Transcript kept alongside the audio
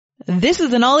This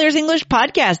is an All Ears English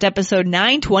podcast, episode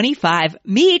 925,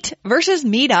 Meet versus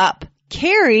Meet Up,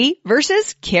 Carry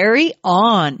versus Carry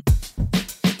On.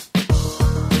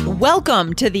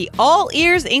 Welcome to the All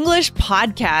Ears English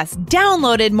podcast,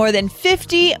 downloaded more than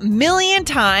 50 million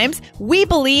times. We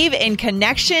believe in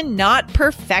connection, not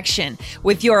perfection,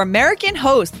 with your American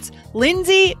hosts,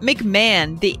 Lindsay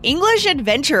McMahon, the English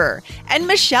adventurer, and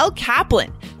Michelle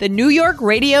Kaplan, the New York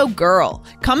radio girl,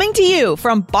 coming to you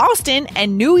from Boston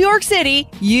and New York City,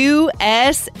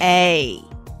 USA.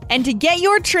 And to get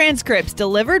your transcripts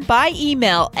delivered by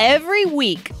email every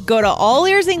week, go to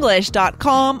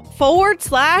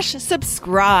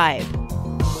allearsenglish.com/subscribe.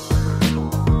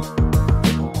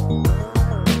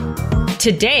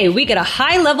 Today, we get a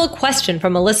high-level question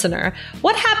from a listener.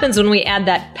 What happens when we add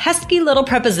that pesky little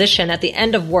preposition at the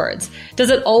end of words?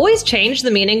 Does it always change the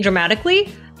meaning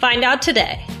dramatically? Find out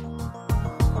today.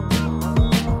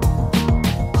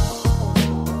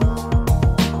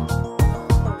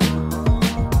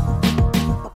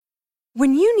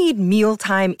 When you need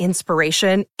mealtime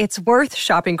inspiration, it's worth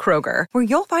shopping Kroger, where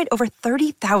you'll find over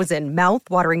 30,000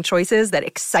 mouth-watering choices that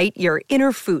excite your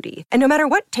inner foodie. And no matter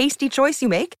what tasty choice you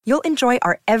make, you'll enjoy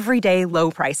our everyday low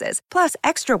prices, plus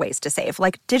extra ways to save,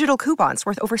 like digital coupons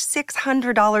worth over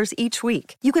 $600 each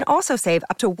week. You can also save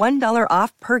up to $1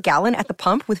 off per gallon at the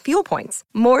pump with fuel points.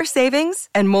 More savings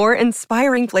and more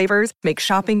inspiring flavors make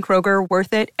shopping Kroger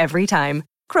worth it every time.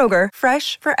 Kroger,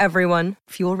 fresh for everyone.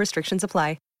 Fuel restrictions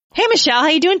apply. Hey, Michelle, how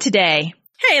you doing today?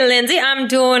 Hey, Lindsay, I'm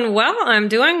doing well.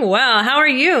 How are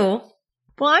you?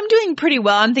 Well, I'm doing pretty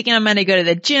well. I'm thinking I'm going to go to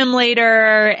the gym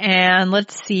later, and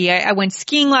let's see. I went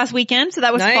skiing last weekend, so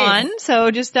that was fun.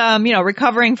 So just,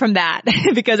 recovering from that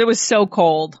because it was so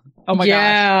cold. Oh my gosh.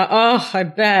 Yeah. Oh, I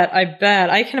bet.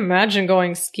 I can imagine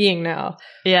going skiing now.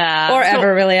 Yeah. Or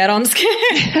ever, really. I don't ski.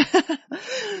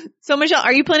 So, Michelle,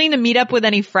 are you planning to meet up with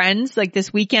any friends like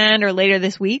this weekend or later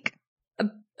this week?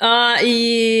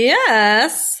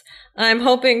 Yes. I'm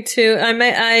hoping to.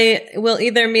 I will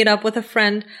either meet up with a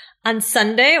friend on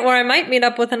Sunday, or I might meet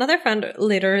up with another friend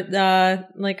later,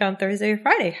 like on Thursday or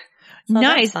Friday. So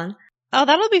nice. That's fun. Oh,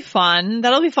 that'll be fun.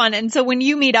 And so when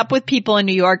you meet up with people in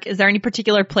New York, is there any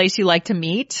particular place you like to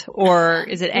meet, or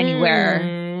is it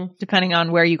anywhere, depending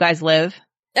on where you guys live?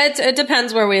 It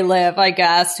depends where we live, I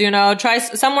guess. Try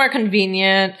somewhere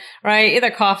convenient, right?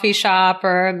 Either coffee shop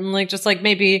or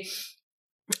maybe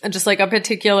just like a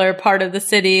particular part of the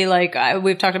city. Like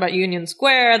we've talked about Union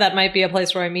Square. That might be a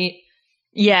place where I meet.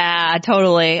 Yeah,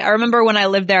 totally. I remember when I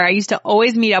lived there, I used to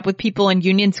always meet up with people in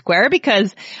Union Square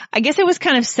because I guess it was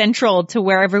kind of central to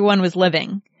where everyone was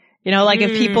living.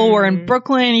 If people were in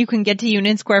Brooklyn, you can get to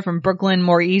Union Square from Brooklyn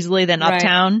more easily than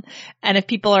uptown. Right. And if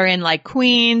people are in like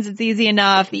Queens, it's easy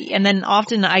enough. And then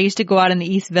often I used to go out in the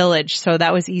East Village, so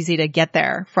that was easy to get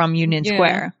there from Union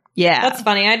Square. Yeah. That's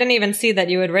funny. I didn't even see that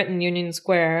you had wrten Union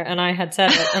Square, and I had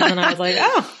said it, and then I was like,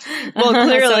 oh. Well,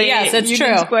 clearly, so yes, it's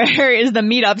Union true. Square is the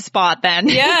meetup spot then.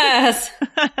 Yes.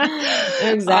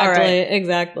 Exactly. Right.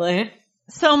 Exactly.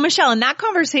 So, Michelle, in that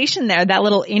conversation there, that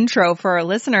little intro for our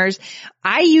listeners,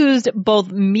 I used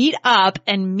both meet up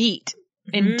and meet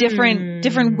in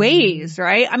different ways,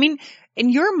 right? I mean, in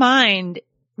your mind,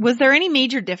 was there any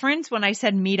major difference when I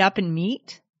said meet up and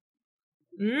meet?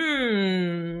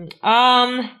 Yes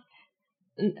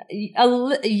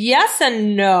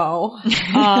and no.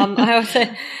 I would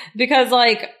say, because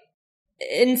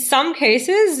in some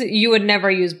cases you would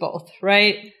never use both,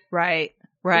 right? Right.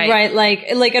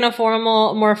 Like in a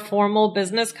more formal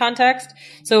business context.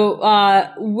 So,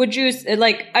 would you,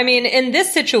 in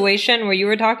this situation where you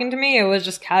were talking to me, it was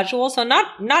just casual. So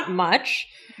not much.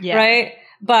 Yeah. Right.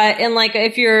 But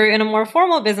if you're in a more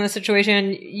formal business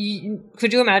situation,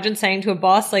 could you imagine saying to a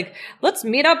boss, let's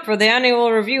meet up for the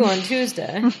annual review on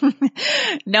Tuesday?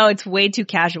 No, it's way too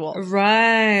casual.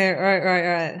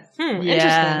 Right.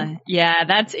 Interesting. Yeah,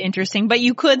 that's interesting. But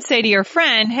you could say to your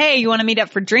friend, hey, you want to meet up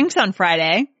for drinks on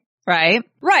Friday? Right?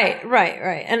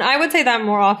 Right. And I would say that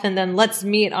more often than let's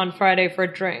meet on Friday for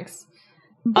drinks.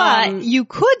 But you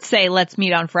could say, let's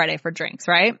meet on Friday for drinks,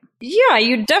 right? Yeah,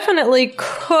 you definitely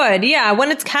could. Yeah,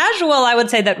 when it's casual, I would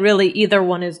say that really either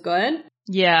one is good.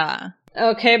 Yeah.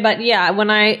 Okay, but yeah, when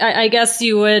I guess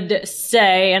you would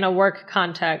say in a work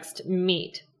context,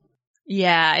 meet.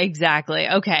 Yeah, exactly.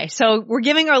 Okay. So we're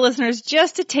giving our listeners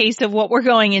just a taste of what we're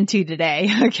going into today.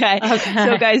 Okay.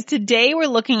 So guys, today we're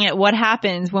looking at what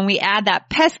happens when we add that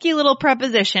pesky little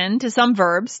preposition to some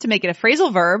verbs to make it a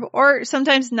phrasal verb, or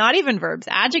sometimes not even verbs,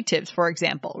 adjectives, for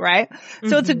example, right?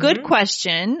 So it's a good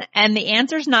question, and the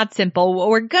answer's not simple. Well,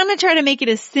 we're going to try to make it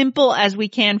as simple as we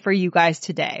can for you guys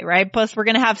today, right? Plus we're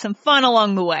going to have some fun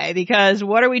along the way, because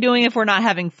what are we doing if we're not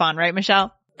having fun, right,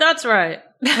 Michelle? That's right.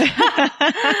 All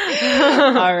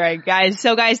right, guys.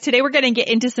 So guys, today we're going to get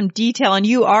into some detail and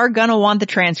you are going to want the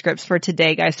transcripts for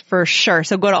today, guys, for sure.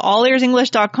 So go to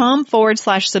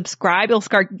allearsenglish.com/subscribe.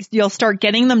 You'll start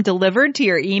getting them delivered to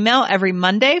your email every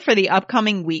Monday for the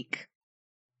upcoming week.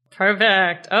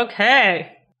 Perfect.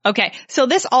 Okay. Okay. So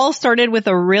this all started with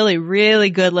a really, really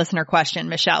good listener question,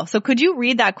 Michelle. So could you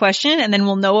read that question and then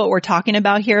we'll know what we're talking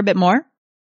about here a bit more?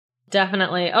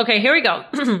 Definitely. Okay, here we go.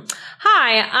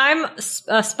 Hi, I'm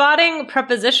spotting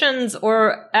prepositions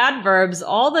or adverbs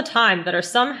all the time that are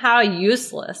somehow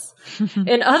useless.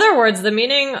 In other words, the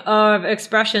meaning of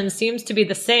expression seems to be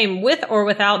the same with or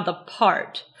without the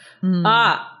part.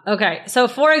 Okay. So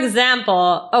for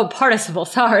example, participle,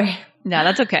 sorry. No,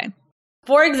 that's okay.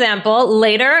 For example,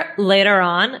 later, later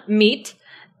on, meet,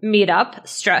 meet up,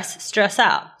 stress, stress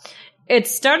out. It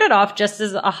started off just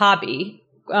as a hobby.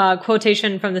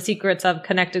 Quotation from The Secrets of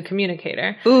Connected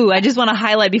Communicator. Ooh, I just want to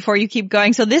highlight before you keep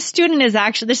going. So this student is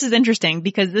actually, this is interesting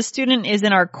because this student is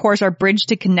in our course, our Bridge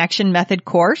to Connection Method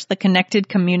course, the Connected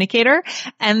Communicator.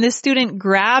 And this student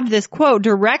grabbed this quote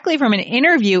directly from an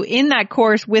interview in that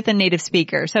course with a native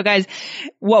speaker. So guys,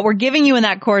 what we're giving you in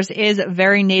that course is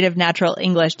very native natural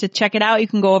English. To check it out, you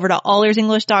can go over to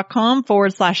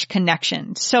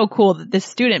allearsenglish.com/connection. So cool that this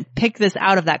student picked this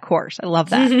out of that course. I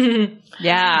love that.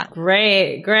 Yeah.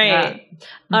 Great. Yeah.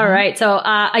 All right. So,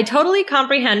 I totally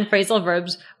comprehend phrasal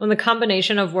verbs when the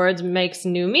combination of words makes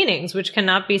new meanings, which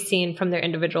cannot be seen from their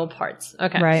individual parts.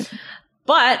 Okay. Right.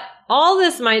 But all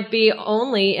this might be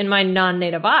only in my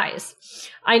non-native eyes.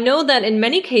 I know that in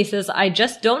many cases, I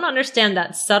just don't understand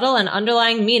that subtle and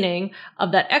underlying meaning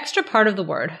of that extra part of the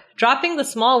word. Dropping the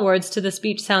small words to the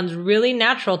speech sounds really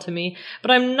natural to me,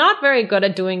 but I'm not very good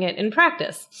at doing it in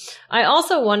practice. I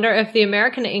also wonder if the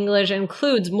American English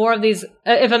includes more of these,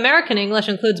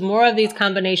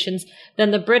 combinations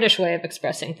than the British way of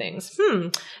expressing things.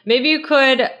 Maybe you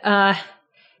could,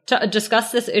 to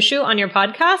discuss this issue on your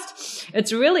podcast.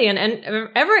 It's really an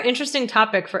ever interesting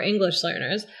topic for English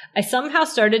learners. I somehow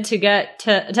started to get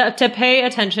to pay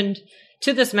attention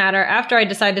to this matter after I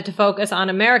decided to focus on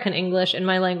American English in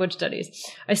my language studies.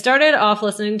 I started off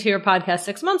listening to your podcast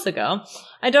 6 months ago.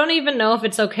 I don't even know if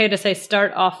it's okay to say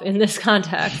start off in this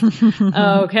context.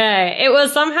 Okay. It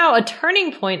was somehow a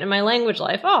turning point in my language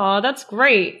life. Oh, that's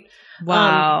great.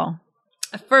 Wow.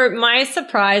 To my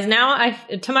surprise, now I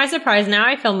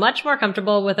feel much more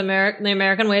comfortable with the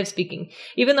American way of speaking,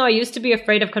 even though I used to be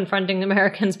afraid of confronting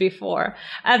Americans before.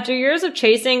 After years of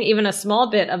chasing even a small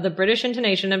bit of the British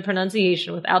intonation and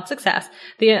pronunciation without success,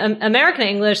 the American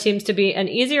English seems to be an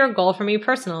easier goal for me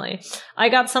personally. I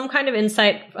got some kind of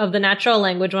insight of the natural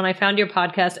language when I found your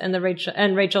podcast and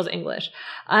Rachel's English.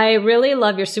 I really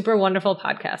love your super wonderful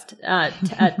podcast.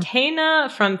 Taina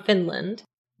from Finland.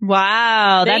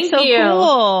 Wow, Thank that's so you.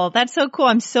 cool. That's so cool.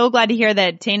 I'm so glad to hear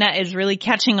that Taina is really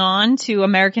catching on to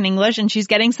American English and she's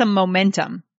getting some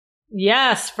momentum.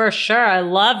 Yes, for sure. I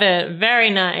love it.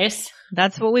 Very nice.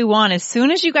 That's what we want. As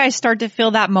soon as you guys start to feel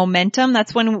that momentum,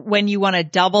 that's when you want to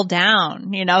double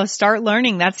down, start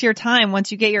learning. That's your time.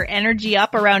 Once you get your energy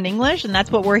up around English, and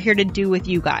that's what we're here to do with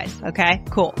you guys. Okay,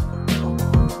 cool.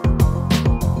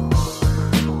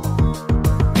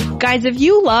 Guys, if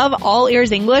you love All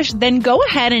Ears English, then go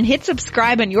ahead and hit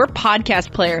subscribe on your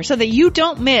podcast player so that you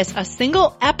don't miss a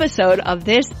single episode of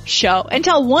this show. And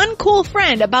tell one cool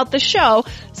friend about the show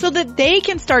so that they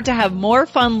can start to have more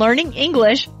fun learning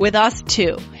English with us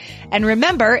too. And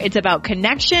remember, it's about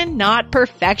connection, not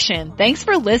perfection. Thanks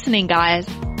for listening, guys.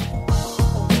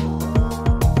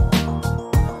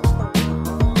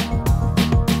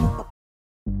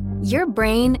 Your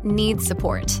brain needs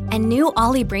support, and new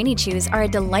Ollie Brainy Chews are a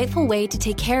delightful way to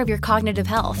take care of your cognitive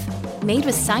health. Made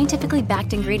with scientifically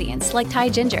backed ingredients like Thai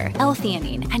ginger,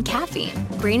 L-theanine, and caffeine,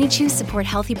 Brainy Chews support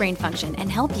healthy brain function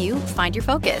and help you find your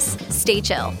focus, stay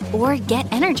chill, or get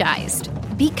energized.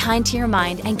 Be kind to your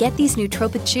mind and get these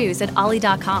nootropic chews at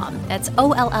ollie.com. That's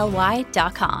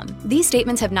OLLY.com. These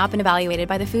statements have not been evaluated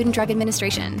by the Food and Drug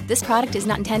Administration. This product is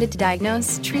not intended to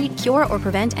diagnose, treat, cure, or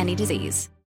prevent any disease.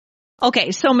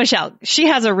 Okay, so Michelle, she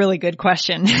has a really good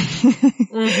question.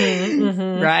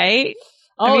 Right?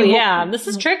 Oh, yeah. This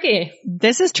is tricky.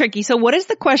 This is tricky. So what is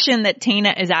the question that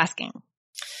Taina is asking?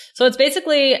 So it's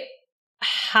basically,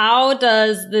 how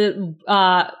does the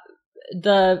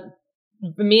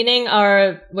meaning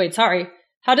how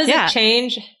does it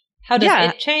change? How does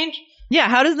it change? Yeah,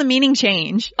 how does the meaning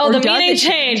change? Oh, the meaning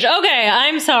change. Okay,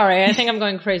 I'm sorry. I think I'm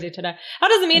going crazy today. How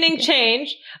does the meaning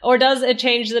change, or does it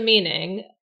change the meaning?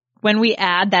 when we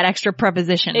add that extra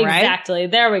preposition, right? Exactly.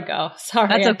 There we go. Sorry.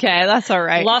 That's okay. That's all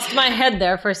right. Lost my head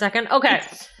there for a second. Okay.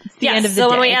 It's the end of the so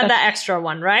day. when we add that extra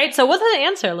one, right? So what's the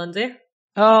answer, Lindsay?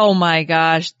 Oh my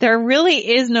gosh. There really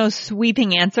is no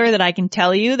sweeping answer that I can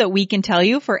tell you that we can tell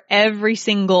you for every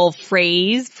single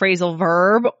phrase, phrasal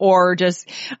verb, or just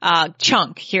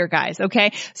chunk here, guys.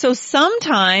 Okay. So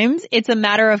sometimes it's a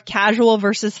matter of casual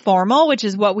versus formal, which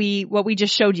is what we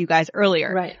just showed you guys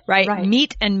earlier. Right.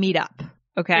 Meet and meet up.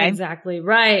 Okay. Exactly.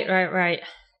 Right.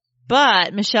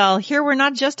 But Michelle, here we're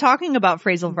not just talking about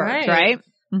phrasal verbs, right?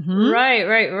 Mm-hmm.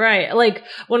 Right. Like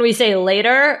when we say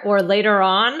later or later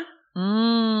on.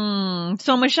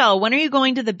 So Michelle, when are you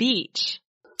going to the beach?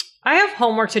 I have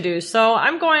homework to do, so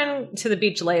I'm going to the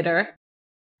beach later.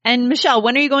 And Michelle,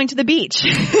 when are you going to the beach?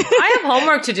 I have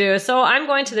homework to do, so I'm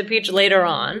going to the beach later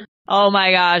on. Oh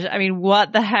my gosh. I mean,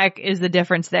 what the heck is the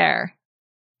difference there?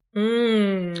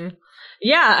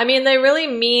 Yeah, I mean, they really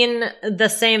mean the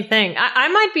same thing. I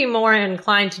might be more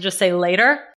inclined to just say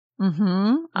later.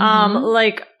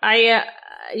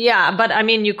 Yeah, but I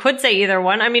mean, you could say either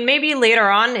one. I mean, maybe later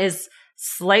on is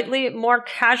slightly more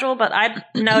casual, but I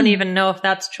don't even know if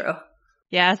that's true.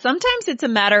 Yeah, sometimes it's a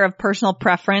matter of personal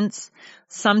preference.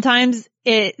 Sometimes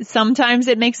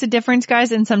it makes a difference,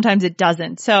 guys, and sometimes it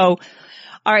doesn't. So,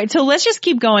 all right, so let's just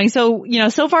keep going. So,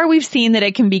 so far we've seen that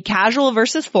it can be casual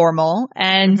versus formal,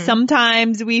 and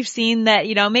sometimes we've seen that,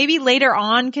 maybe later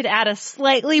on could add a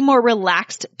slightly more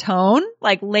relaxed tone,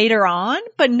 like later on,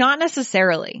 but not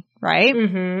necessarily, right?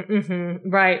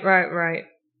 Right.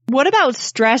 What about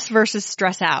stress versus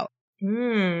stress out?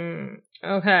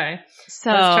 Okay.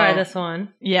 So let's try this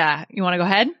one. Yeah. You want to go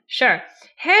ahead? Sure.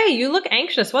 Hey, you look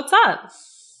anxious. What's up?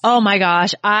 Oh my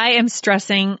gosh, I am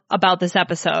stressing about this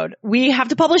episode. We have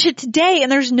to publish it today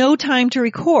and there's no time to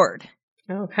record.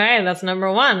 Okay, that's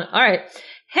number one. All right.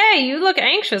 Hey, you look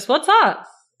anxious. What's up?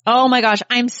 Oh my gosh,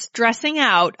 I'm stressing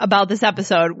out about this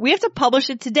episode. We have to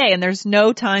publish it today and there's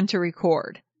no time to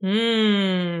record.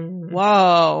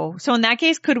 Whoa. So in that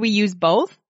case, could we use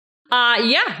both?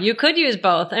 Yeah, you could use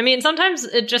both. I mean, sometimes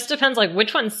it just depends like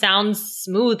which one sounds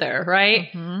smoother, right?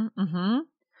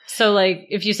 So like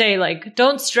if you say like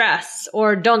don't stress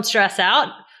or don't stress out,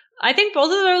 I think both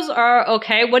of those are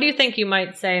okay. What do you think you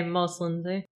might say most,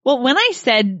 Lindsay? Well, when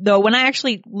I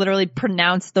actually literally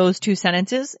pronounced those two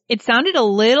sentences, it sounded a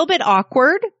little bit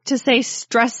awkward to say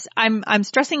stress. I'm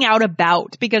stressing out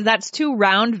about, because that's two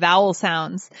round vowel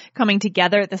sounds coming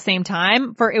together at the same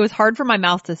time. It was hard for my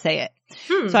mouth to say it.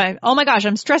 So oh my gosh,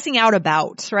 I'm stressing out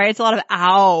about, right? It's a lot of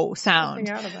ow sound.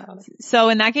 So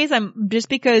in that case, just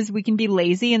because we can be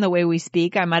lazy in the way we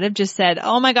speak, I might have just said,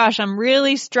 oh my gosh, I'm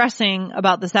really stressing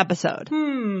about this episode.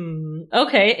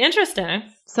 Okay. Interesting.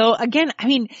 So again, I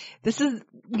mean, this is,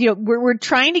 we're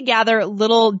trying to gather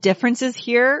little differences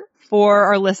here for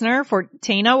our listener, for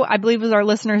Taino, I believe is our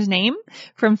listener's name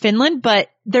from Finland, but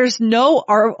there's no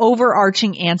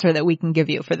overarching answer that we can give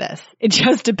you for this. It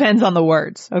just depends on the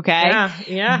words. Okay.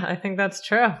 Yeah, I think that's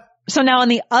true. So now on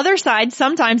the other side,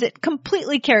 sometimes it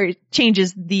completely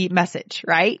changes the message,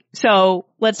 right? So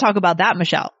let's talk about that,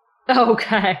 Michelle.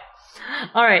 Okay.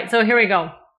 All right. So here we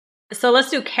go. So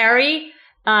let's do carry,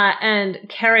 and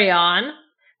carry on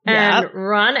and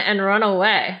run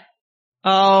away.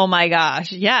 Oh my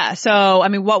gosh. Yeah. So, I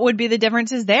mean, what would be the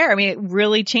differences there? I mean, it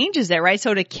really changes there, right?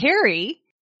 So to carry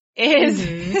is,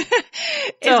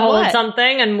 to hold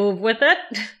something and move with it.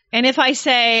 And if I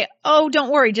say, oh, don't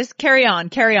worry, just carry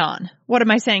on. What am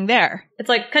I saying there? It's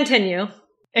like continue.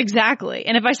 Exactly.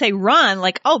 And if I say run,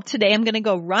 like, oh, today I'm going to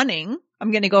go running. I'm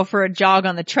going to go for a jog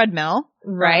on the treadmill.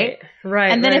 Right.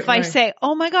 And then if I say,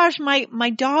 oh my gosh,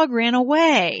 my dog ran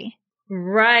away.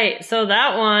 Right. So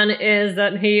that one is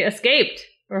that he escaped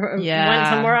or went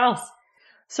somewhere else.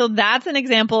 So that's an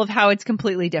example of how it's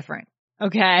completely different.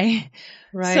 Okay.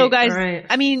 Right. So guys,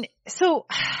 I mean,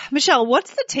 Michelle,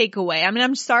 what's the takeaway? I mean,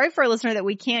 I'm sorry for our listener that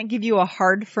we can't give you a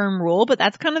hard, firm rule, but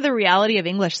that's kind of the reality of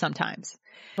English sometimes.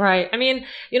 Right. I mean,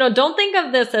 don't think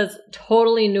of this as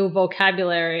totally new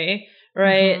vocabulary,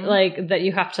 right? Like that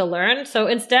you have to learn. So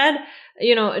instead,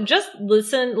 just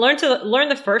listen, learn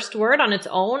the first word on its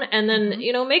own, and then,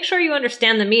 make sure you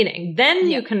understand the meaning. Then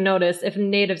you can notice if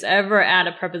natives ever add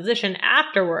a preposition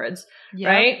afterwards,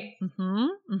 right?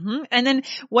 And then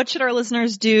what should our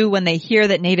listeners do when they hear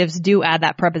that natives do add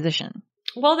that preposition?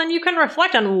 Well, then you can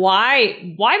reflect on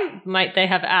why might they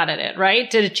have added it, right?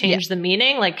 Did it change the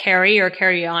meaning, like carry or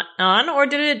carry on, or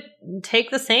did it take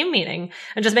the same meaning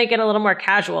and just make it a little more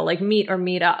casual, like meet or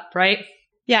meet up, right?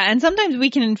 Yeah, and sometimes we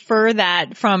can infer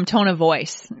that from tone of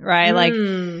voice, right? Like,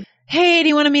 hey, do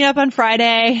you want to meet up on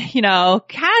Friday? You know,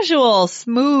 casual,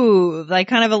 smooth, like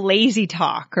kind of a lazy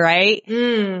talk, right?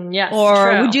 Yes. Or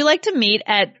true. would you like to meet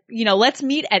at, let's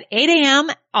meet at 8 a.m.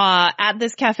 At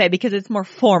this cafe because it's more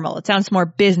formal. It sounds more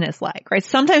business-like, right?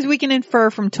 Sometimes we can infer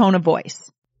from tone of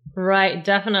voice. Right.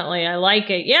 Definitely. I like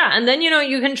it. Yeah. And then,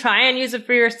 you can try and use it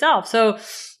for yourself. So,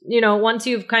 once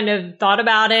you've kind of thought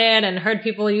about it and heard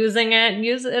people using it,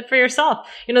 use it for yourself.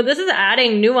 This is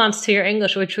adding nuance to your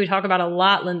English, which we talk about a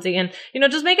lot, Lindsay. And,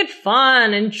 just make it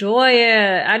fun, enjoy it,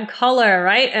 add color,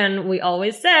 right? And we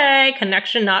always say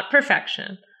connection, not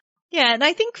perfection. Yeah. And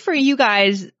I think for you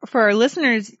guys, for our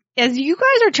listeners, as you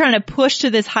guys are trying to push to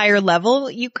this higher level,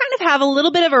 you kind of have a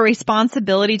little bit of a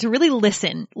responsibility to really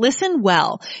listen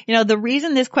well. The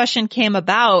reason this question came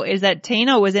about is that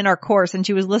Tana was in our course and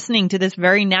she was listening to this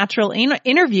very natural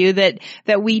interview that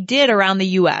we did around the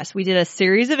U.S. We did a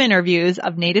series of interviews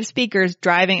of native speakers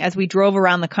driving as we drove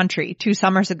around the country 2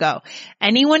 summers ago.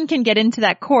 Anyone can get into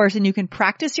that course and you can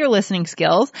practice your listening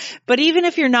skills. But even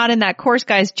if you're not in that course,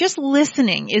 guys, just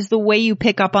listening is the way you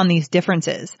pick up on these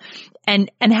differences.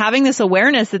 And having this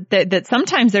awareness that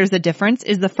sometimes there's a difference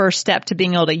is the first step to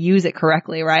being able to use it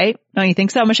correctly, right? Don't you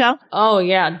think so, Michelle? Oh,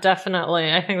 yeah,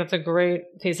 definitely. I think that's a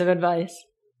great piece of advice.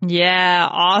 Yeah,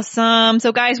 awesome.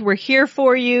 So guys, we're here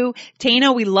for you.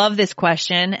 Tana, we love this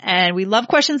question and we love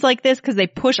questions like this because they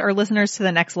push our listeners to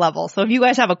the next level. So if you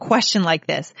guys have a question like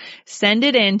this, send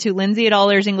it in to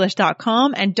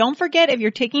lindsay@allearsenglish.com. And don't forget, if you're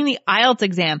taking the IELTS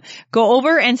exam, go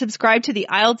over and subscribe to the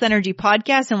IELTS Energy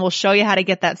podcast and we'll show you how to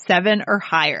get that 7 or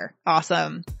higher.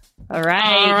 Awesome. All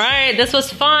right. This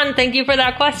was fun. Thank you for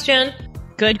that question.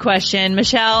 Good question.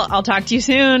 Michelle, I'll talk to you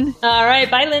soon. All right.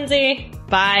 Bye, Lindsay.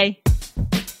 Bye.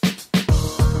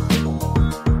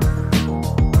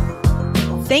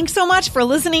 Thanks so much for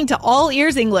listening to All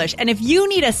Ears English. And if you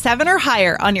need a 7 or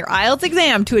higher on your IELTS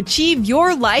exam to achieve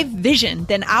your life vision,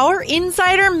 then our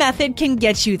Insider Method can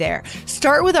get you there.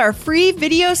 Start with our free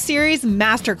video series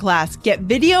masterclass. Get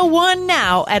video 1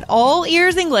 now at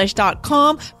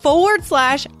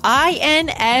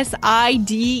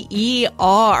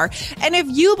allearsenglish.com/INSIDER. And if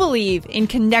you believe in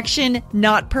connection,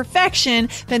 not perfection,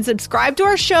 then subscribe to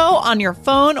our show on your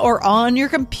phone or on your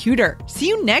computer. See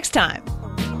you next time.